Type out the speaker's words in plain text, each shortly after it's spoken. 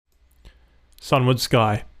Sunward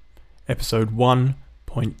Sky, Episode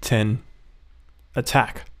 1.10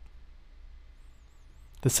 Attack.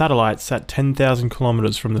 The satellite sat 10,000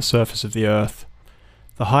 kilometers from the surface of the Earth.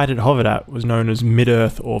 The height it hovered at was known as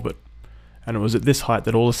mid-Earth orbit, and it was at this height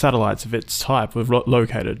that all the satellites of its type were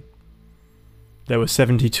located. There were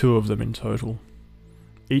 72 of them in total.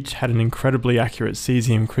 Each had an incredibly accurate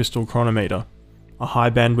cesium crystal chronometer, a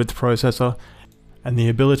high bandwidth processor, and the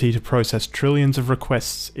ability to process trillions of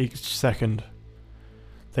requests each second.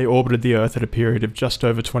 They orbited the Earth at a period of just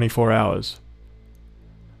over 24 hours.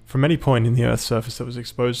 From any point in the Earth's surface that was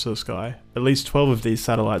exposed to the sky, at least 12 of these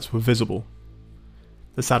satellites were visible.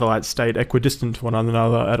 The satellites stayed equidistant to one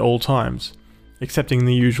another at all times, excepting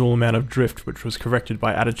the usual amount of drift which was corrected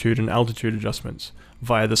by attitude and altitude adjustments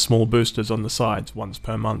via the small boosters on the sides once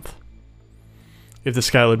per month. If the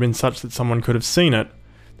scale had been such that someone could have seen it,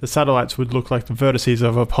 the satellites would look like the vertices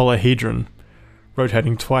of a polyhedron,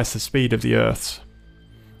 rotating twice the speed of the Earth's.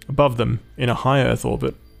 Above them, in a high Earth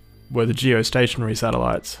orbit, were the geostationary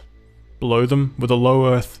satellites. Below them were the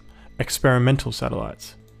low Earth experimental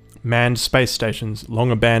satellites, manned space stations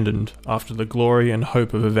long abandoned after the glory and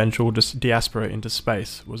hope of eventual diaspora into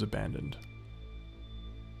space was abandoned.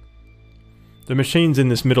 The machines in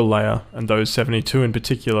this middle layer, and those 72 in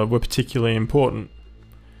particular, were particularly important.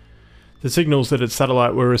 The signals that its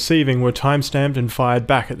satellite were receiving were time-stamped and fired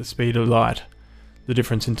back at the speed of light. The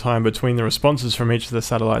difference in time between the responses from each of the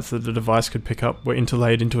satellites that the device could pick up were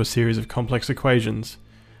interlaid into a series of complex equations,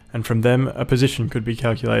 and from them a position could be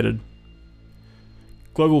calculated.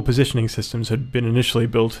 Global positioning systems had been initially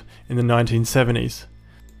built in the 1970s,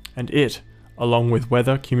 and it, along with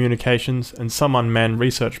weather, communications, and some unmanned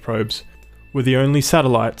research probes, were the only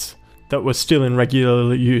satellites that were still in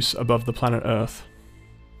regular use above the planet Earth.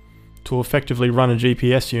 To effectively run a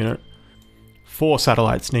GPS unit, 4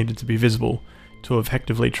 satellites needed to be visible to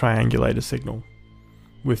effectively triangulate a signal.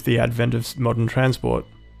 With the advent of modern transport,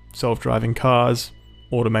 self-driving cars,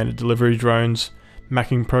 automated delivery drones,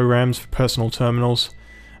 mapping programs for personal terminals,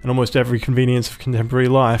 and almost every convenience of contemporary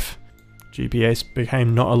life, GPS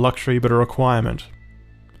became not a luxury but a requirement.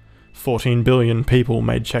 14 billion people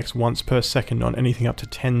made checks once per second on anything up to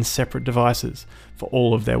 10 separate devices for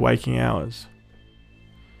all of their waking hours.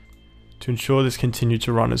 To ensure this continued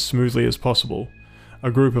to run as smoothly as possible, a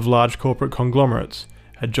group of large corporate conglomerates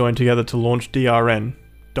had joined together to launch DRN,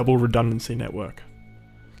 Double Redundancy Network.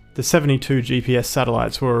 The 72 GPS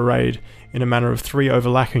satellites were arrayed in a manner of 3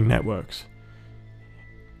 overlapping networks.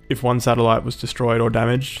 If one satellite was destroyed or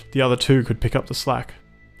damaged, the other 2 could pick up the slack.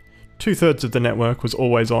 2/3 of the network was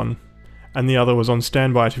always on, and the other was on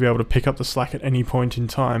standby to be able to pick up the slack at any point in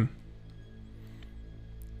time.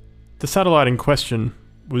 The satellite in question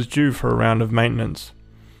was due for a round of maintenance.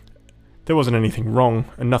 There wasn't anything wrong,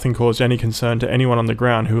 and nothing caused any concern to anyone on the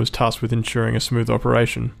ground who was tasked with ensuring a smooth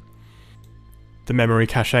operation. The memory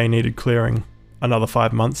cache needed clearing. Another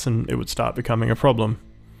 5 months and it would start becoming a problem.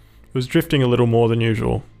 It was drifting a little more than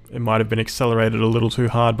usual. It might have been accelerated a little too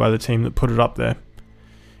hard by the team that put it up there.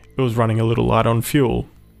 It was running a little light on fuel.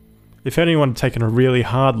 If anyone had taken a really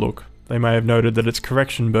hard look, they may have noted that its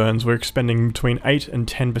correction burns were expending between 8 and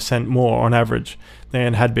 10% more on average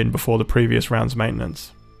than had been before the previous round's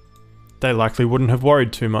maintenance. They likely wouldn't have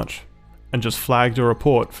worried too much, and just flagged a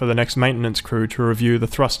report for the next maintenance crew to review the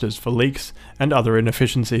thrusters for leaks and other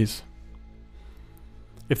inefficiencies.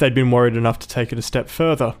 If they'd been worried enough to take it a step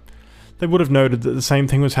further, they would have noted that the same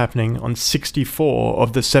thing was happening on 64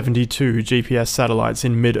 of the 72 GPS satellites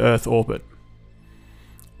in mid-Earth orbit.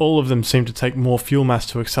 All of them seemed to take more fuel mass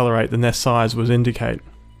to accelerate than their size would indicate.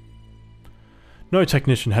 No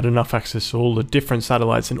technician had enough access to all the different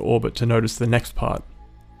satellites in orbit to notice the next part.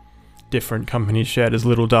 Different companies shared as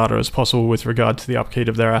little data as possible with regard to the upkeep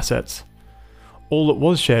of their assets. All that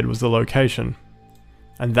was shared was the location,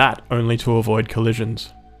 and that only to avoid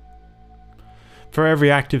collisions. For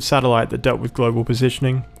every active satellite that dealt with global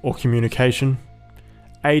positioning or communication,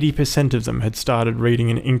 80% of them had started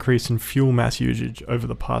reading an increase in fuel mass usage over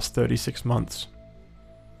the past 36 months.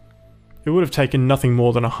 It would have taken nothing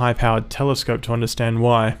more than a high-powered telescope to understand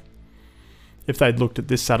why. If they'd looked at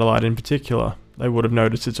this satellite in particular, they would have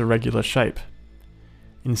noticed its irregular shape.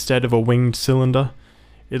 Instead of a winged cylinder,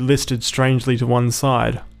 it listed strangely to one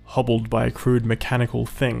side, hobbled by a crude mechanical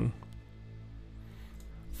thing.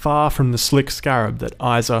 Far from the slick scarab that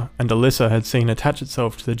Isa and Alyssa had seen attach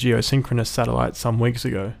itself to the geosynchronous satellite some weeks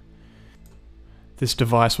ago. This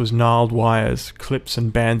device was gnarled wires, clips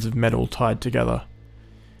and bands of metal tied together.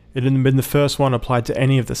 It had been the first one applied to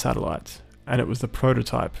any of the satellites, and it was the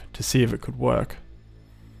prototype to see if it could work.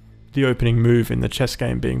 The opening move in the chess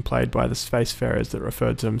game being played by the spacefarers that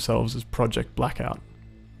referred to themselves as Project Blackout.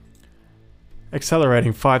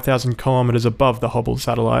 Accelerating 5,000 kilometers above the Hubble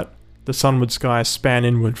satellite, the sunward sky span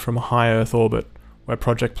inward from a high Earth orbit, where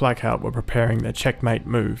Project Blackout were preparing their checkmate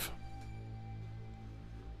move.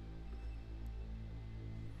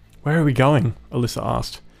 "Where are we going?" Alyssa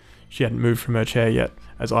asked. She hadn't moved from her chair yet,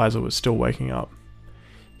 as Isa was still waking up.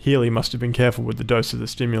 Healy must have been careful with the dose of the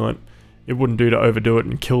stimulant. It wouldn't do to overdo it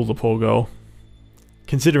and kill the poor girl.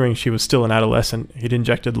 Considering she was still an adolescent, he'd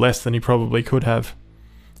injected less than he probably could have.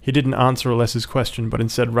 He didn't answer Alessa's question, but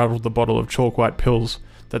instead rattled the bottle of chalk-white pills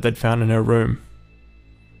that they'd found in her room.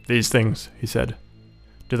 "These things," he said.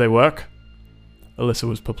 "Do they work?" Alyssa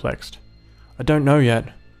was perplexed. "I don't know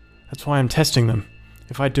yet. That's why I'm testing them.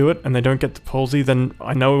 If I do it and they don't get the palsy, then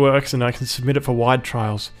I know it works and I can submit it for wide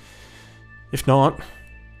trials. If not..."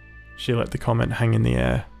 She let the comment hang in the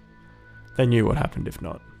air. They knew what happened if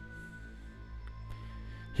not.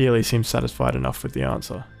 Healy seemed satisfied enough with the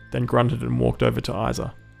answer, then grunted and walked over to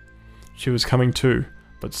Isa. She was coming to,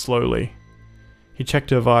 but slowly. He checked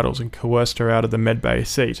her vitals and coerced her out of the medbay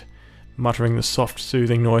seat, muttering the soft,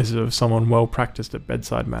 soothing noises of someone well practiced at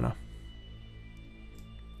bedside manner.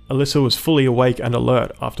 Alyssa was fully awake and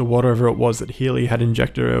alert after whatever it was that Healy had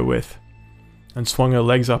injected her with, and swung her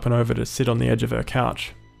legs up and over to sit on the edge of her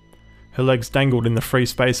couch. Her legs dangled in the free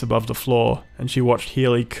space above the floor, and she watched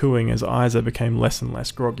Healy cooing as Isa became less and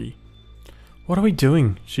less groggy. "What are we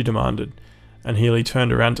doing?" she demanded, and Healy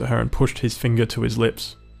turned around to her and pushed his finger to his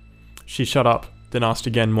lips. She shut up, then asked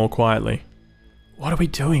again more quietly, "What are we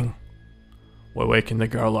doing?" "We're waking the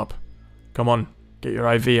girl up. Come on, get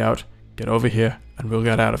your IV out, get over here, and we'll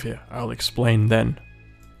get out of here. I'll explain then."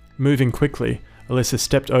 Moving quickly, Alyssa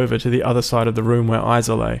stepped over to the other side of the room where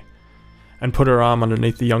Isa lay, and put her arm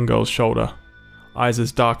underneath the young girl's shoulder.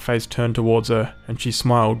 Isa's dark face turned towards her, and she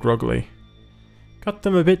smiled groggily. "Got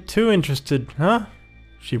them a bit too interested, huh?"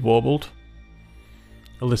 she warbled.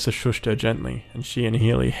 Alyssa shushed her gently, and she and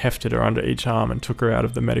Healy hefted her under each arm and took her out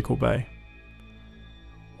of the medical bay.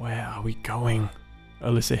 "Where are we going?"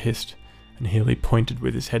 Alyssa hissed, and Healy pointed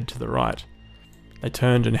with his head to the right. They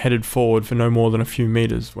turned and headed forward for no more than a few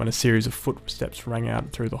meters when a series of footsteps rang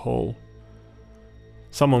out through the hall.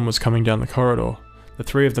 Someone was coming down the corridor. The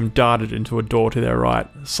three of them darted into a door to their right,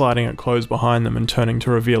 sliding it closed behind them and turning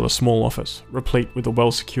to reveal a small office, replete with a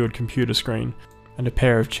well-secured computer screen and a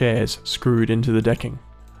pair of chairs screwed into the decking.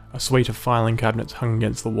 A suite of filing cabinets hung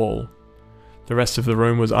against the wall. The rest of the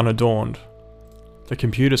room was unadorned. The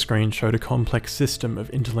computer screen showed a complex system of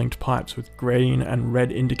interlinked pipes with green and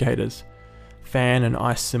red indicators, fan and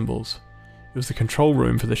ice symbols. It was the control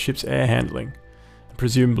room for the ship's air handling, and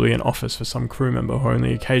presumably an office for some crew member who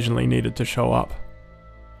only occasionally needed to show up.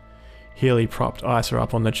 Healy propped Isa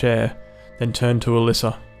up on the chair, then turned to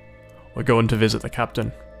Alyssa. "We're going to visit the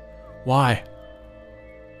captain." "Why?"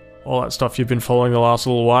 "All that stuff you've been following the last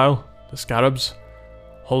little while? The scarabs?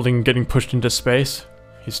 Holding and getting pushed into space?"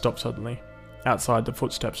 He stopped suddenly. Outside, the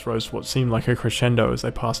footsteps rose to what seemed like a crescendo as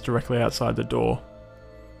they passed directly outside the door.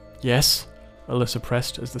 "Yes?" Alyssa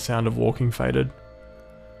pressed as the sound of walking faded.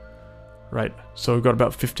 "Right, so we've got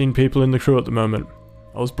about 15 people in the crew at the moment.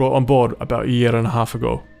 I was brought on board about a year and a half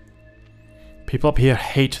ago. People up here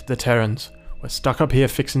hate the Terrans. We're stuck up here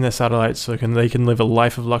fixing their satellites so they can live a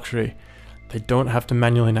life of luxury. They don't have to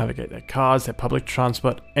manually navigate their cars, their public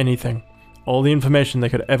transport, anything. All the information they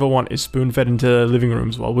could ever want is spoon-fed into their living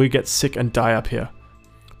rooms while we get sick and die up here.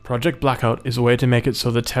 Project Blackout is a way to make it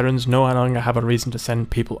so the Terrans no longer have a reason to send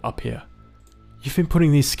people up here. You've been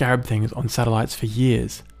putting these scarab things on satellites for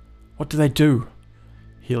years. What do they do?"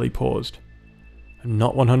 Healy paused. "I'm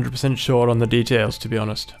not 100% sure on the details, to be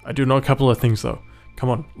honest. I do know a couple of things though. Come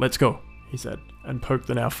on, let's go," he said, and poked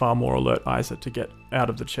the now far more alert Isa to get out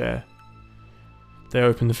of the chair. They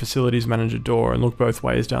opened the facilities manager door and looked both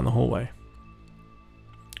ways down the hallway.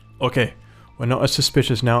 "Okay, we're not as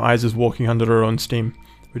suspicious now Isa's walking under her own steam.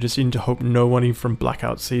 We just need to hope no one from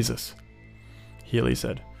Blackout sees us," Healy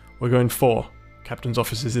said. "We're going 4. Captain's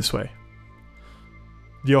office is this way."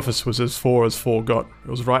 The office was as 4 got. It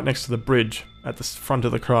was right next to the bridge at the front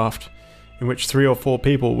of the craft, in which 3 or 4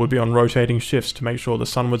 people would be on rotating shifts to make sure the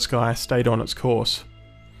sunward sky stayed on its course.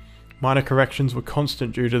 Minor corrections were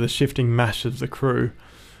constant due to the shifting mass of the crew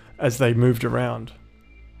as they moved around.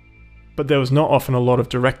 But there was not often a lot of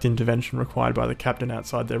direct intervention required by the captain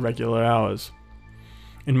outside their regular hours.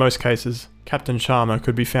 In most cases, Captain Sharma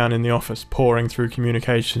could be found in the office poring through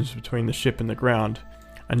communications between the ship and the ground,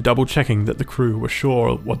 and double-checking that the crew were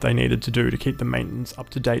sure what they needed to do to keep the maintenance up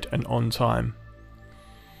to date and on time.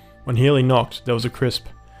 When Healy knocked, there was a crisp,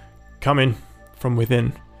 "Come in," from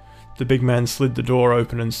within. The big man slid the door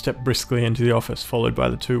open and stepped briskly into the office, followed by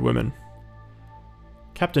the 2 women.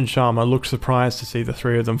 Captain Sharma looked surprised to see the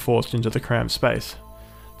three of them forced into the cramped space.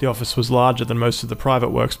 The office was larger than most of the private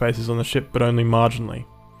workspaces on the ship, but only marginally.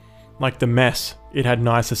 Like the mess, it had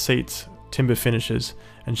nicer seats, timber finishes,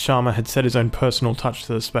 and Sharma had set his own personal touch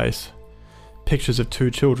to the space. Pictures of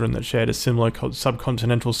two children that shared a similar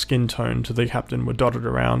subcontinental skin tone to the captain were dotted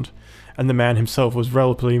around, and the man himself was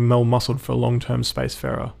relatively well-muscled for a long-term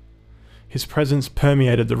spacefarer. His presence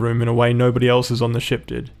permeated the room in a way nobody else's on the ship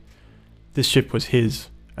did. This ship was his,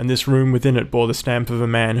 and this room within it bore the stamp of a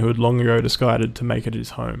man who had long ago decided to make it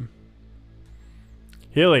his home.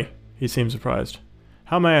 "Healy," he seemed surprised.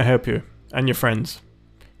 "How may I help you? And your friends?"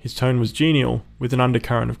 His tone was genial, with an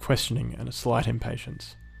undercurrent of questioning and a slight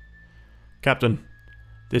impatience. "Captain,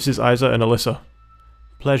 this is Isa and Alyssa."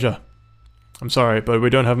 "Pleasure. I'm sorry, but we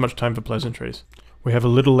don't have much time for pleasantries. We have a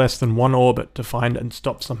little less than one orbit to find and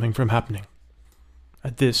stop something from happening."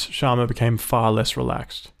 At this, Sharma became far less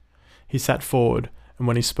relaxed. He sat forward, and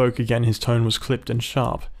when he spoke again his tone was clipped and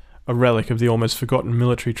sharp, a relic of the almost forgotten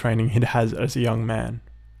military training he'd had as a young man.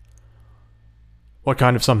 "What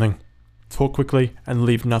kind of something? Talk quickly and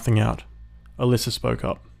leave nothing out." Alyssa spoke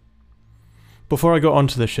up. "Before I got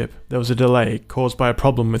onto the ship, there was a delay caused by a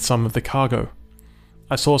problem with some of the cargo.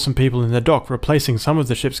 I saw some people in the dock replacing some of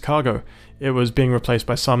the ship's cargo. It was being replaced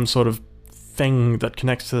by some sort of thing that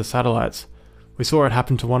connects to the satellites. We saw it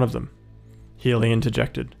happen to one of them." Healy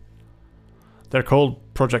interjected. "They're called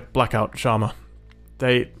Project Blackout, Sharma.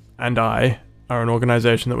 They, and I, are an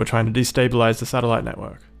organization that were trying to destabilize the satellite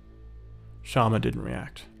network." Sharma didn't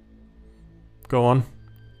react. "Go on."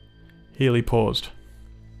 Healy paused.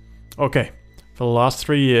 "Okay, for the last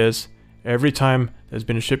 3 years, every time there's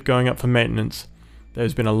been a ship going up for maintenance,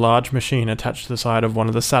 there's been a large machine attached to the side of one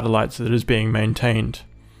of the satellites that is being maintained.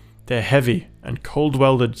 They're heavy and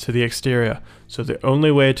cold-welded to the exterior, so the only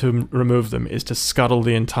way to remove them is to scuttle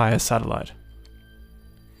the entire satellite.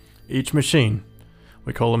 Each machine,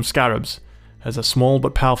 we call them scarabs, has a small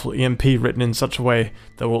but powerful EMP written in such a way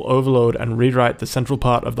that will overload and rewrite the central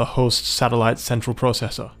part of the host satellite's central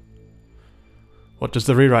processor." "What does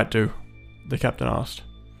the rewrite do?" the captain asked.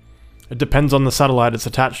 "It depends on the satellite it's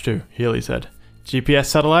attached to," Healy said. "GPS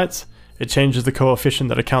satellites? It changes the coefficient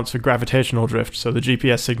that accounts for gravitational drift, so the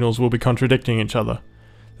GPS signals will be contradicting each other.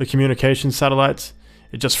 The communications satellites?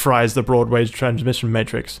 It just fries the broad-range transmission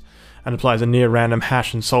matrix, and applies a near-random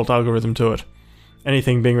hash and salt algorithm to it.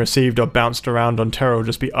 Anything being received or bounced around on Terra will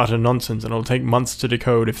just be utter nonsense, and it'll take months to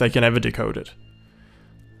decode if they can ever decode it."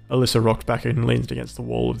 Alyssa rocked back and leaned against the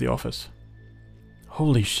wall of the office.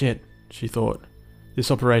 Holy shit, she thought. This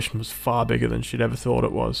operation was far bigger than she'd ever thought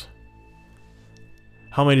it was.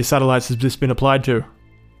 "How many satellites has this been applied to?"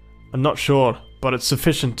 "I'm not sure, but it's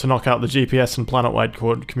sufficient to knock out the GPS and planet-wide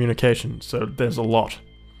communication, so there's a lot."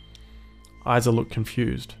 Isa looked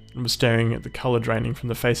confused, and was staring at the colour draining from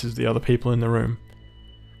the faces of the other people in the room.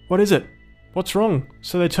 "What is it? What's wrong?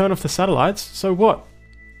 So they turn off the satellites? So what?"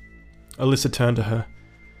 Alyssa turned to her.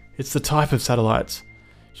 "It's the type of satellites,"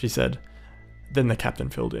 she said. Then the captain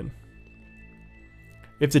filled in.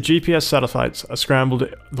 "If the GPS satellites are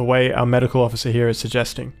scrambled the way our medical officer here is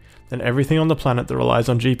suggesting, then everything on the planet that relies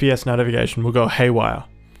on GPS navigation will go haywire.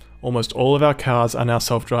 Almost all of our cars are now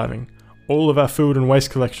self-driving. All of our food and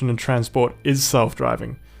waste collection and transport is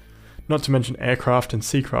self-driving. Not to mention aircraft and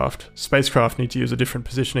seacraft. Spacecraft need to use a different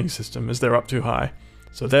positioning system as they're up too high.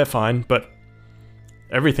 So they're fine, but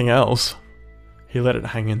everything else..." He let it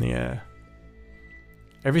hang in the air.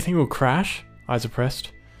 "Everything will crash?" Isa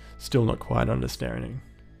pressed, still not quite understanding.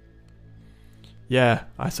 "Yeah,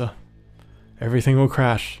 Isa. Everything will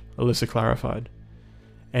crash," Alyssa clarified.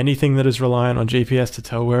 "Anything that is reliant on GPS to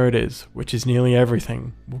tell where it is, which is nearly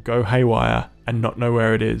everything, will go haywire and not know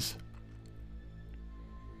where it is."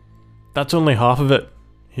 "That's only half of it,"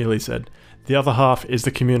 Healy said. "The other half is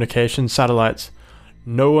the communication satellites.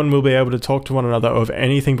 No one will be able to talk to one another over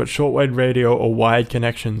anything but shortwave radio or wired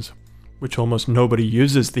connections, which almost nobody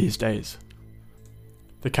uses these days."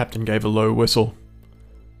 The captain gave a low whistle.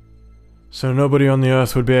 "So nobody on the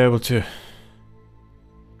Earth would be able to...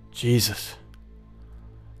 Jesus."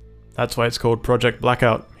 "That's why it's called Project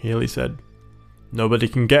Blackout," Healy said. "Nobody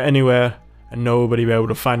can get anywhere, and nobody will be able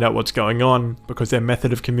to find out what's going on, because their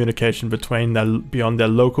method of communication beyond their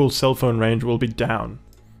local cell phone range will be down."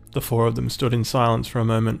 The four of them stood in silence for a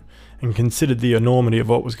moment, and considered the enormity of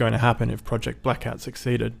what was going to happen if Project Blackout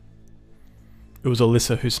succeeded. It was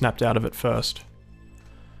Alyssa who snapped out of it first.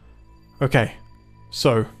 "Okay,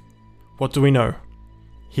 so, what do we know?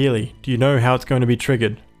 Healy, do you know how it's going to be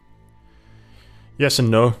triggered?" "Yes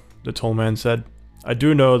and no," the tall man said. "I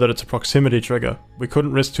do know that it's a proximity trigger. We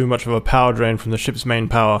couldn't risk too much of a power drain from the ship's main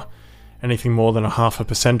power. Anything more than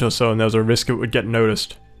 0.5% or so and there was a risk it would get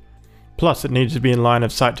noticed. Plus, it needed to be in line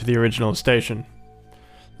of sight to the original station.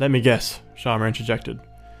 Let me guess, Sharma interjected.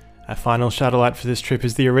 Our final satellite for this trip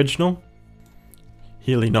is the original?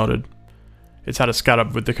 Healy nodded. It's had a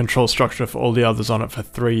scud with the control structure for all the others on it for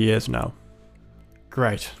 3 years now.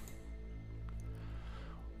 Great.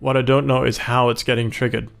 What I don't know is how it's getting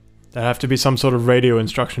triggered. There'd have to be some sort of radio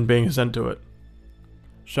instruction being sent to it.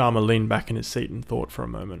 Sharma leaned back in his seat and thought for a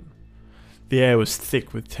moment. The air was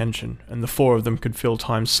thick with tension, and the four of them could feel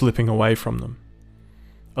time slipping away from them.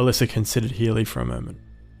 Alyssa considered Healy for a moment.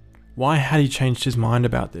 Why had he changed his mind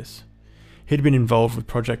about this? He'd been involved with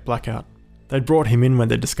Project Blackout. They'd brought him in when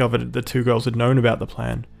they discovered that the two girls had known about the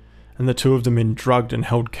plan, and the two of them been drugged and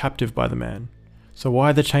held captive by the man. So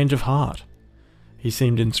why the change of heart? He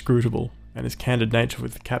seemed inscrutable, and his candid nature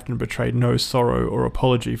with the captain betrayed no sorrow or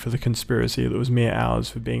apology for the conspiracy that was mere hours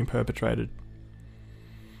for being perpetrated.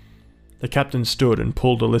 The captain stood and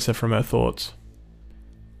pulled Alyssa from her thoughts.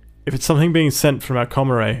 If it's something being sent from our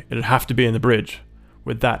comrade, it'd have to be in the bridge.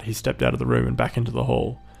 With that, he stepped out of the room and back into the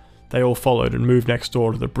hall. They all followed and moved next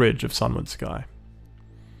door to the bridge of Sunward Sky.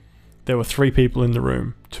 There were 3 people in the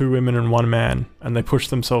room, 2 women and 1 man, and they pushed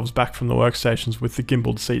themselves back from the workstations with the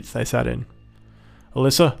gimbaled seats they sat in.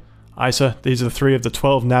 Alyssa, Isa, these are 3 of the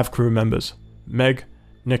 12 nav crew members. Meg,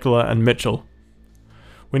 Nicola, and Mitchell.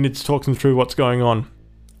 We need to talk them through what's going on,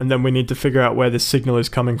 and then we need to figure out where this signal is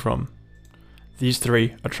coming from. These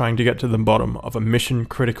 3 are trying to get to the bottom of a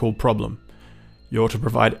mission-critical problem. You're to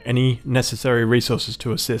provide any necessary resources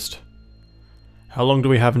to assist. How long do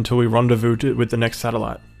we have until we rendezvous with the next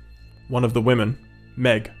satellite? One of the women,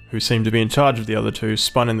 Meg, who seemed to be in charge of the other 2,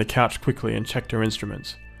 spun in the couch quickly and checked her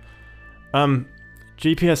instruments.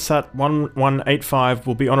 GPS Sat 1185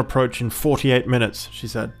 will be on approach in 48 minutes, she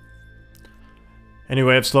said. Any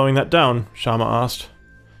way of slowing that down? Sharma asked.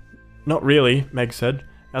 Not really, Meg said.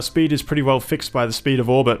 Our speed is pretty well fixed by the speed of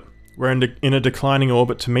orbit. We're in a declining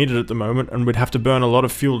orbit to meet it at the moment, and we'd have to burn a lot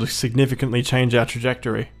of fuel to significantly change our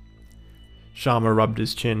trajectory. Sharma rubbed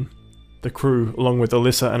his chin. The crew, along with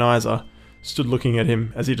Alyssa and Isa, stood looking at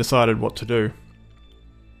him as he decided what to do.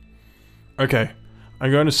 Okay, I'm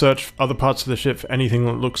going to search other parts of the ship for anything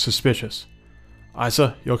that looks suspicious.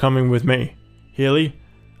 Isa, you're coming with me. Healy,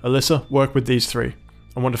 Alyssa, work with these 3.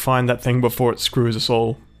 I want to find that thing before it screws us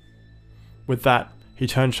all. With that, he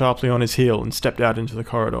turned sharply on his heel and stepped out into the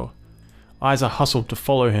corridor. Isa hustled to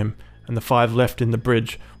follow him, and the 5 left in the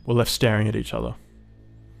bridge were left staring at each other.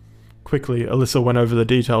 Quickly, Alyssa went over the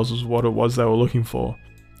details of what it was they were looking for,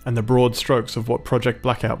 and the broad strokes of what Project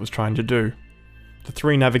Blackout was trying to do. The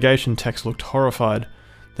 3 navigation techs looked horrified,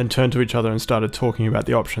 then turned to each other and started talking about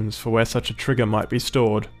the options for where such a trigger might be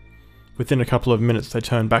stored. Within a couple of minutes, they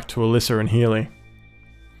turned back to Alyssa and Healy.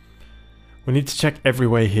 We need to check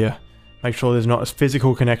everywhere here. Make sure there's not a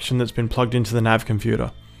physical connection that's been plugged into the nav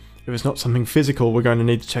computer. If it's not something physical, we're going to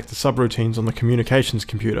need to check the subroutines on the communications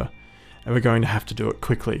computer, and we're going to have to do it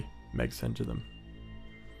quickly, Meg said to them.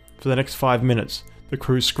 For the next 5 minutes, the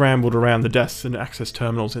crew scrambled around the desks and access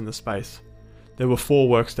terminals in the space. There were 4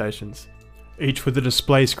 workstations, each with a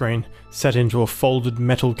display screen set into a folded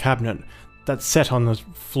metal cabinet that sat on the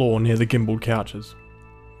floor near the gimbaled couches.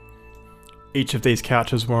 Each of these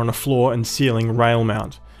couches were on a floor and ceiling rail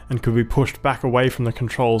mount, and could be pushed back away from the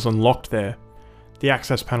controls and locked there. The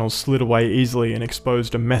access panels slid away easily and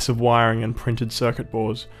exposed a mess of wiring and printed circuit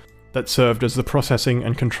boards that served as the processing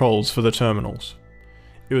and controls for the terminals.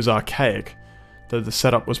 It was archaic, though the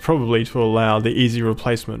setup was probably to allow the easy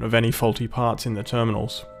replacement of any faulty parts in the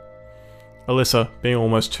terminals. Alyssa, being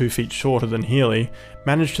almost 2 feet shorter than Healy,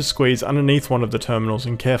 managed to squeeze underneath one of the terminals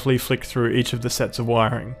and carefully flick through each of the sets of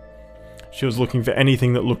wiring. She was looking for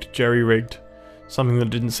anything that looked jerry-rigged, something that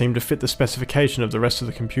didn't seem to fit the specification of the rest of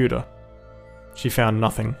the computer. She found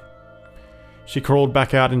nothing. She crawled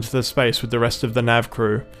back out into the space with the rest of the nav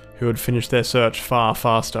crew, who had finished their search far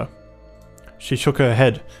faster. She shook her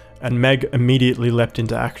head, and Meg immediately leapt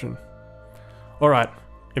into action. Alright,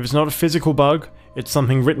 if it's not a physical bug, it's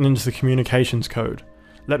something written into the communications code.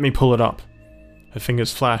 Let me pull it up. Her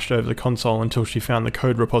fingers flashed over the console until she found the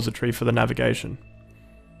code repository for the navigation.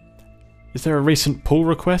 Is there a recent pull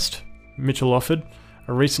request? Mitchell offered.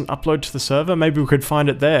 A recent upload to the server? Maybe we could find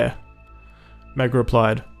it there. Meg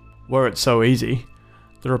replied, were it so easy.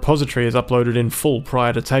 The repository is uploaded in full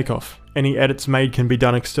prior to takeoff. Any edits made can be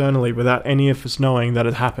done externally without any of us knowing that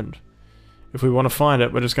it happened. If we want to find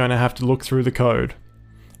it, we're just going to have to look through the code.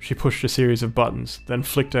 She pushed a series of buttons, then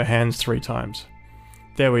flicked her hands 3 times.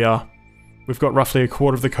 There we are. We've got roughly a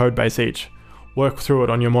quarter of the codebase each. Work through it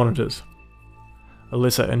on your monitors.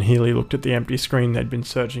 Alyssa and Healy looked at the empty screen they'd been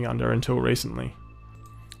searching under until recently.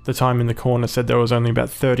 The time in the corner said there was only about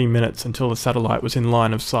 30 minutes until the satellite was in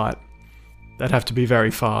line of sight. They'd have to be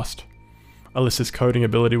very fast. Alyssa's coding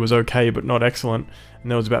ability was okay but not excellent,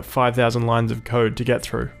 and there was about 5,000 lines of code to get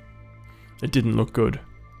through. It didn't look good.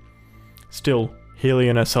 Still, Healy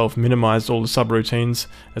and herself minimized all the subroutines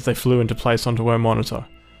as they flew into place onto her monitor.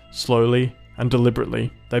 Slowly and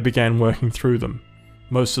deliberately, they began working through them.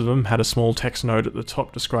 Most of them had a small text note at the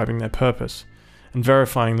top describing their purpose, and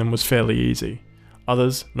verifying them was fairly easy.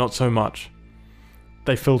 Others, not so much.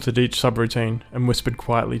 They filtered each subroutine and whispered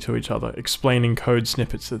quietly to each other, explaining code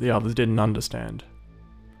snippets that the others didn't understand.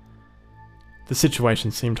 The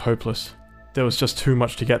situation seemed hopeless. There was just too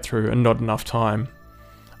much to get through and not enough time.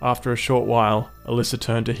 After a short while, Alyssa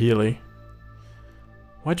turned to Healy.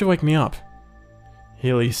 "Why'd you wake me up?"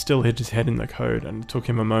 Healy still hid his head in the code, and it took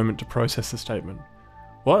him a moment to process the statement.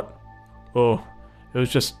 "What? Oh, it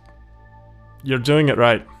was just... You're doing it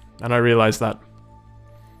right, and I realized that."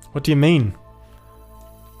 "What do you mean?"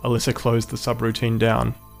 Alyssa closed the subroutine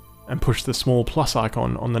down, and pushed the small plus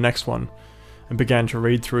icon on the next one, and began to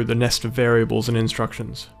read through the nest of variables and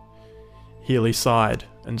instructions. Healy sighed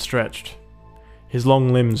and stretched. His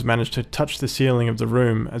long limbs managed to touch the ceiling of the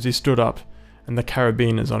room as he stood up, and the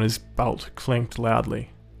carabiners on his belt clinked loudly.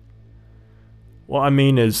 "What I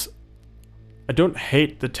mean is, I don't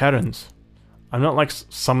hate the Terrans. I'm not like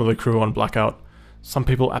some of the crew on Blackout. Some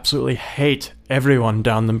people absolutely hate everyone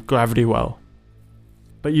down the gravity well.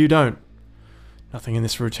 But you don't." "Nothing in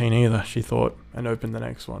this routine either," she thought, and opened the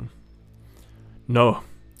next one. "No,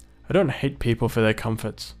 I don't hate people for their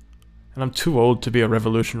comforts, and I'm too old to be a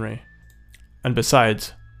revolutionary. And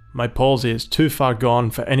besides, my palsy is too far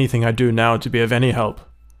gone for anything I do now to be of any help.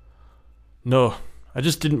 No, I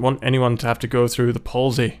just didn't want anyone to have to go through the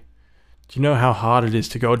palsy. Do you know how hard it is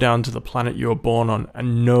to go down to the planet you were born on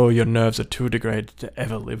and know your nerves are too degraded to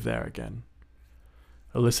ever live there again?"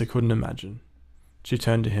 Alyssa couldn't imagine. She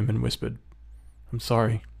turned to him and whispered, "I'm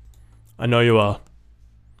sorry." "I know you are."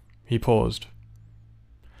 He paused.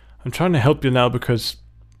 "I'm trying to help you now because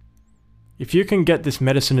if you can get this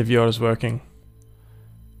medicine of yours working,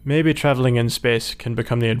 maybe traveling in space can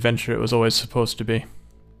become the adventure it was always supposed to be.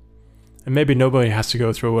 And maybe nobody has to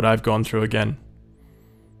go through what I've gone through again.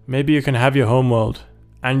 Maybe you can have your homeworld,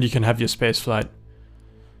 and you can have your spaceflight.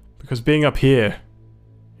 Because being up here,"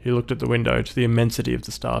 he looked at the window to the immensity of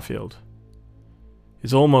the starfield,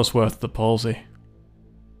 "is almost worth the palsy.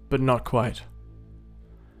 But not quite."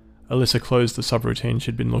 Alyssa closed the subroutine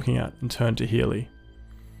she'd been looking at and turned to Healy.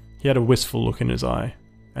 He had a wistful look in his eye,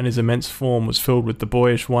 and his immense form was filled with the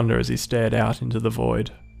boyish wonder as he stared out into the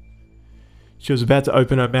void. She was about to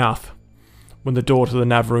open her mouth when the door to the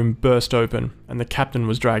nav room burst open and the captain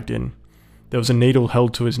was dragged in. There was a needle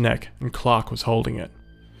held to his neck, and Clark was holding it.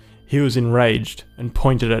 He was enraged and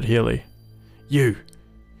pointed at Healy. You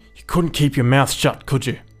couldn't keep your mouth shut, could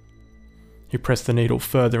you?" He pressed the needle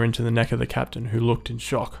further into the neck of the captain, who looked in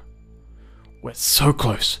shock. "We're so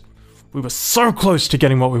close. We were so close to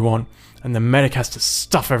getting what we want, and the medic has to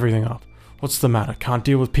stuff everything up. What's the matter? Can't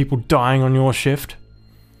deal with people dying on your shift?"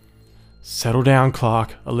 "Settle down,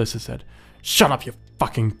 Clark," Alyssa said. "Shut up, you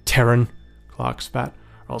fucking Terran," Clark spat,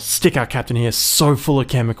 "or I'll stick our captain here so full of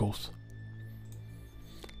chemicals."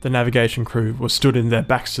 The navigation crew were stood in their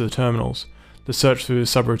backs to the terminals, the search through the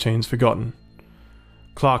subroutines forgotten.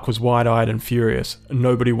 Clark was wide-eyed and furious, and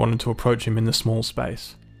nobody wanted to approach him in the small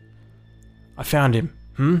space. "I found him,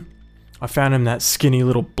 I found him, that skinny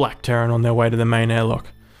little black Terran on their way to the main airlock.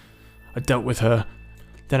 I dealt with her,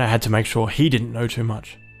 then I had to make sure he didn't know too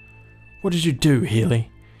much." "What did you do,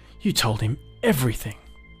 Healy? You told him everything."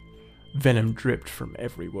 Venom dripped from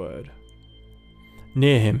every word.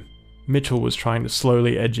 Near him, Mitchell was trying to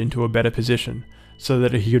slowly edge into a better position, so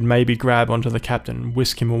that he could maybe grab onto the captain and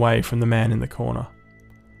whisk him away from the man in the corner.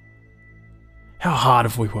 "How hard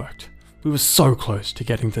have we worked? We were so close to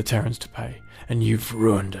getting the Terrans to pay, and you've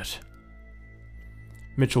ruined it."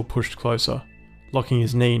 Mitchell pushed closer, locking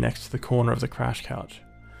his knee next to the corner of the crash couch.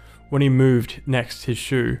 When he moved next, his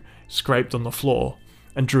shoe scraped on the floor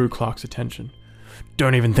and drew Clark's attention.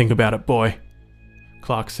 "Don't even think about it, boy,"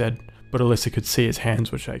 Clark said, but Alyssa could see his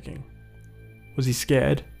hands were shaking. Was he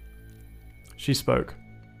scared? She spoke.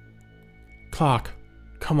 "Clark,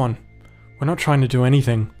 come on. We're not trying to do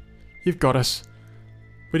anything. You've got us.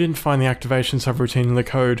 We didn't find the activation subroutine in the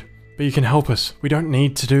code, but you can help us. We don't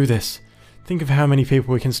need to do this. Think of how many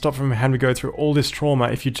people we can stop from having to go through all this trauma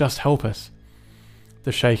if you just help us."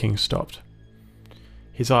 The shaking stopped.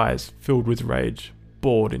 His eyes, filled with rage,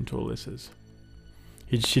 bored into Alyssa's.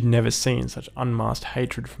 She'd never seen such unmasked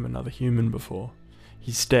hatred from another human before.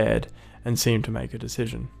 He stared and seemed to make a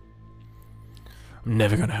decision. "I'm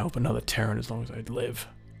never going to help another Terran as long as I live,"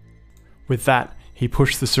 With that, he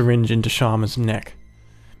pushed the syringe into Sharma's neck.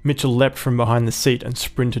 Mitchell leapt from behind the seat and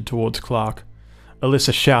sprinted towards Clark.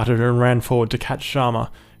 Alyssa shouted and ran forward to catch Sharma,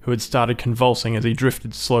 who had started convulsing as he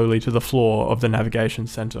drifted slowly to the floor of the navigation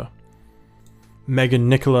center. Meg and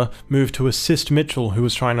Nicola moved to assist Mitchell, who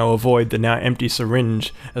was trying to avoid the now empty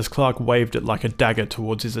syringe as Clark waved it like a dagger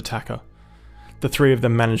towards his attacker. The three of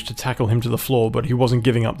them managed to tackle him to the floor, but he wasn't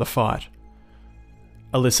giving up the fight.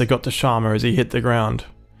 Alyssa got to Sharma as he hit the ground.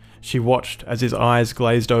 She watched as his eyes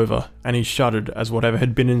glazed over, and he shuddered as whatever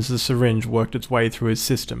had been in the syringe worked its way through his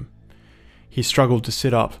system. He struggled to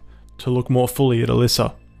sit up, to look more fully at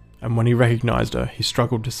Alyssa, and when he recognized her, he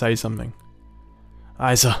struggled to say something.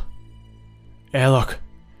 "Isa. Airlock.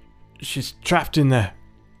 She's trapped in there."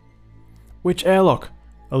 "Which airlock?"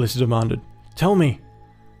 Alyssa demanded. "Tell me."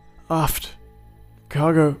 "Aft.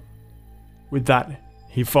 Cargo." With that,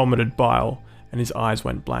 he vomited bile, and his eyes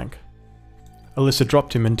went blank. Alyssa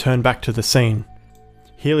dropped him and turned back to the scene.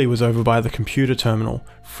 Healy was over by the computer terminal,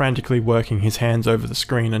 frantically working his hands over the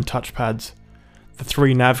screen and touchpads. The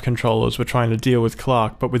three nav controllers were trying to deal with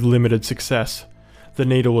Clark, but with limited success. The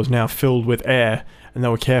needle was now filled with air, and they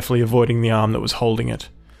were carefully avoiding the arm that was holding it.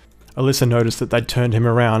 Alyssa noticed that they'd turned him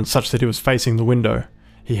around such that he was facing the window.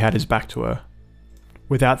 He had his back to her.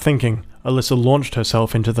 Without thinking, Alyssa launched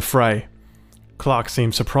herself into the fray. Clark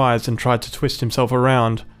seemed surprised and tried to twist himself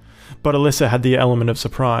around, but Alyssa had the element of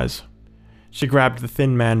surprise. She grabbed the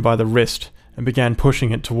thin man by the wrist and began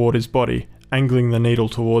pushing it toward his body, angling the needle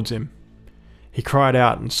towards him. He cried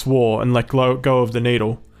out and swore and let go of the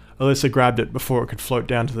needle. Alyssa grabbed it before it could float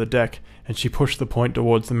down to the deck, and she pushed the point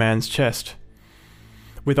towards the man's chest.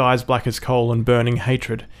 With eyes black as coal and burning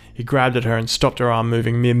hatred, he grabbed at her and stopped her arm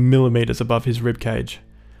moving mere millimeters above his ribcage.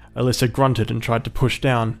 Alyssa grunted and tried to push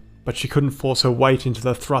down, but she couldn't force her weight into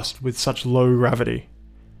the thrust with such low gravity.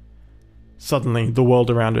 Suddenly, the world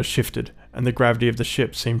around her shifted, and the gravity of the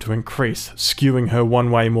ship seemed to increase, skewing her one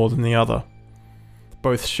way more than the other.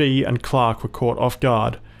 Both she and Clark were caught off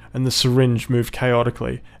guard, and the syringe moved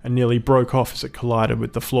chaotically and nearly broke off as it collided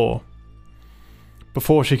with the floor.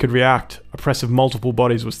 Before she could react, a press of multiple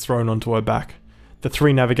bodies was thrown onto her back. The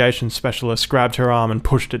three navigation specialists grabbed her arm and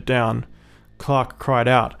pushed it down. Clark cried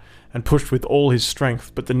out and pushed with all his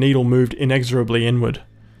strength, but the needle moved inexorably inward.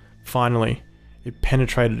 Finally, it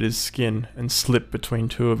penetrated his skin and slipped between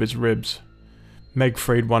two of his ribs. Meg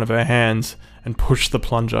freed one of her hands and pushed the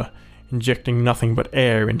plunger, injecting nothing but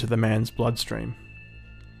air into the man's bloodstream.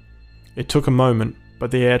 It took a moment, but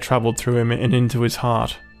the air travelled through him and into his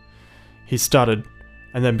heart. He stuttered,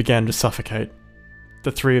 and then began to suffocate.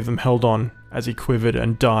 The three of them held on as he quivered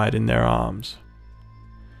and died in their arms.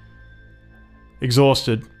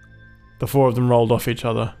 Exhausted, the four of them rolled off each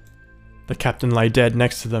other. The captain lay dead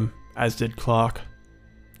next to them, as did Clark.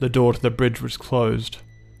 The door to the bridge was closed.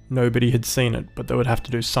 Nobody had seen it, but they would have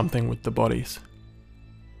to do something with the bodies.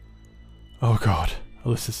 "Oh God,"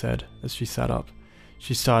 Alyssa said as she sat up.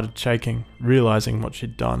 She started shaking, realizing what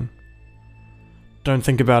she'd done. "Don't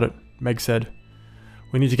think about it," Meg said.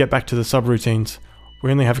 "We need to get back to the subroutines.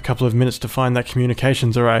 We only have a couple of minutes to find that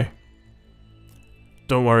communications array."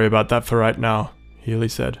 "Don't worry about that for right now," Healy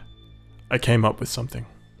said. "I came up with something."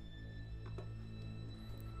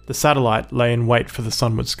 The satellite lay in wait for the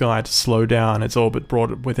sunward sky to slow down its orbit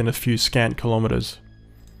brought it within a few scant kilometers.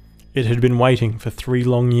 It had been waiting for 3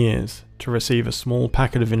 long years to receive a small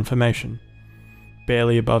packet of information,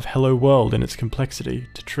 barely above Hello World in its complexity,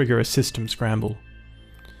 to trigger a system scramble.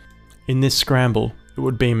 In this scramble, it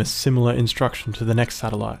would beam a similar instruction to the next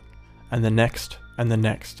satellite, and the next, and the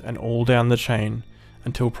next, and all down the chain,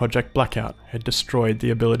 until Project Blackout had destroyed the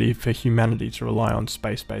ability for humanity to rely on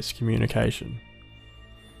space-based communication.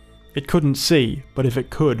 It couldn't see, but if it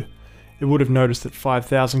could, it would have noticed that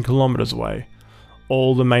 5,000 kilometers away,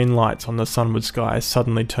 all the main lights on the sunward sky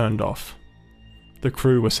suddenly turned off. The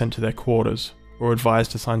crew were sent to their quarters, or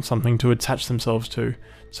advised to find something to attach themselves to,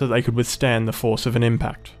 so that they could withstand the force of an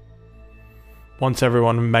impact. Once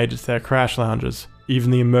everyone made it to their crash lounges, even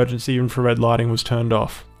the emergency infrared lighting was turned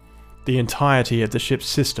off. The entirety of the ship's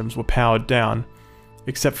systems were powered down,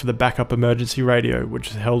 except for the backup emergency radio, which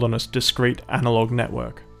was held on a discrete analog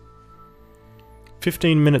network.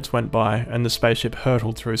 15 minutes went by and the spaceship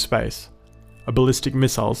hurtled through space, a ballistic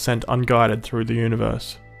missile sent unguided through the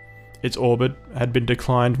universe. Its orbit had been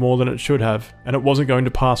declined more than it should have, and it wasn't going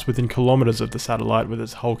to pass within kilometers of the satellite with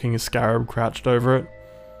its hulking scarab crouched over it.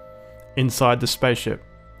 Inside the spaceship,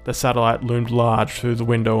 the satellite loomed large through the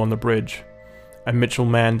window on the bridge, and Mitchell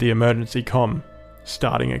manned the emergency comm,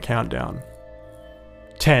 starting a countdown.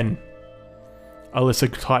 10.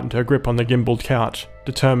 Alyssa tightened her grip on the gimbaled couch,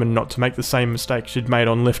 determined not to make the same mistake she'd made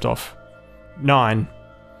on liftoff. 9.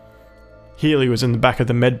 Healy was in the back of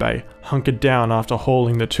the medbay, hunkered down after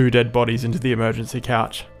hauling the 2 dead bodies into the emergency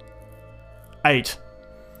couch. 8.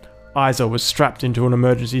 Isa was strapped into an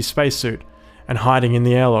emergency spacesuit and hiding in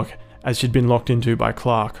the airlock as she'd been locked into by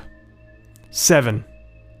Clark. 7.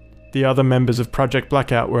 The other members of Project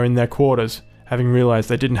Blackout were in their quarters, having realised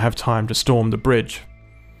they didn't have time to storm the bridge.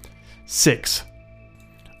 6.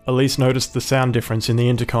 Elise noticed the sound difference in the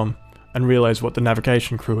intercom and realised what the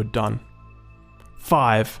navigation crew had done.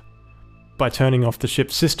 5. By turning off the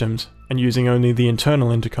ship's systems and using only the internal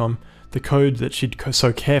intercom, the code that she'd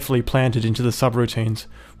so carefully planted into the subroutines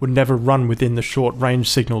would never run within the short-range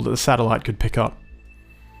signal that the satellite could pick up.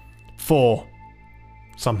 4.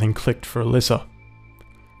 Something clicked for Alyssa.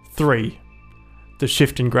 3. The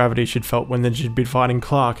shift in gravity she'd felt when she'd been fighting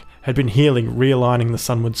Clark had been healing, realigning the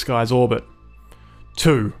Sunward Sky's orbit.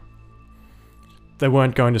 2. They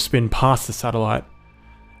weren't going to spin past the satellite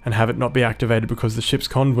and have it not be activated because the ship's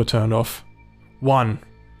comms were turned off. 1.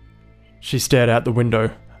 She stared out the window,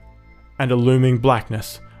 and a looming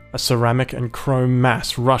blackness, a ceramic and chrome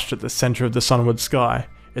mass rushed at the centre of the Sunward Sky,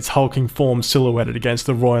 its hulking form silhouetted against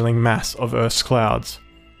the roiling mass of Earth's clouds.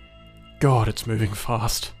 God, it's moving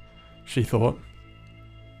fast, she thought.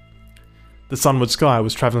 The Sunward Sky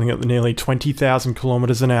was travelling at nearly 20,000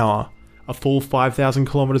 kilometres an hour, a full 5,000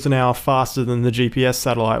 kilometres an hour faster than the GPS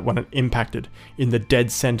satellite when it impacted in the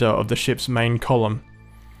dead centre of the ship's main column.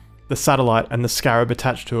 The satellite and the scarab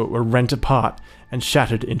attached to it were rent apart and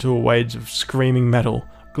shattered into a wave of screaming metal,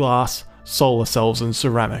 glass, solar cells and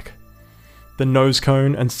ceramic. The nose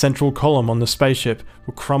cone and central column on the spaceship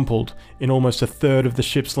were crumpled in almost a third of the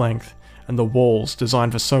ship's length, and the walls,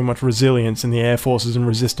 designed for so much resilience in the air forces and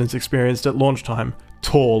resistance experienced at launch time,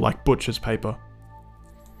 tore like butcher's paper.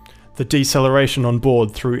 The deceleration on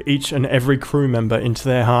board threw each and every crew member into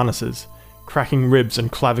their harnesses, cracking ribs and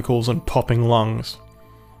clavicles and popping lungs.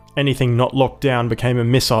 Anything not locked down became a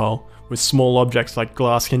missile, with small objects like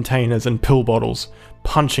glass containers and pill bottles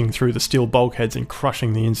punching through the steel bulkheads and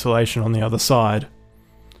crushing the insulation on the other side.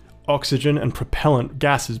 Oxygen and propellant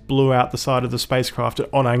gases blew out the side of the spacecraft at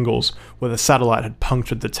odd angles where the satellite had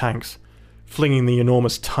punctured the tanks, flinging the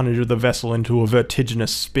enormous tonnage of the vessel into a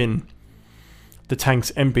vertiginous spin. The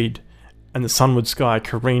tanks emptied, and the Sunward Sky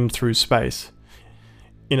careened through space,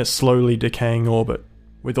 in a slowly decaying orbit,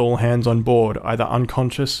 with all hands on board either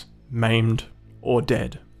unconscious, maimed, or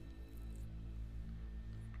dead.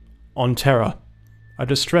 On Terra, a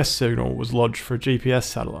distress signal was lodged for a GPS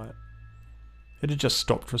satellite. It had just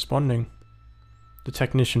stopped responding. The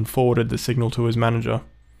technician forwarded the signal to his manager.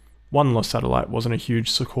 One lost satellite wasn't a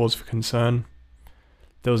huge cause for concern.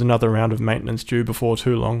 There was another round of maintenance due before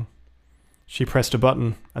too long. She pressed a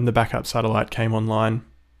button and the backup satellite came online.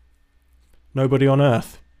 Nobody on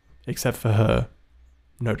Earth, except for her,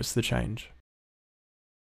 noticed the change.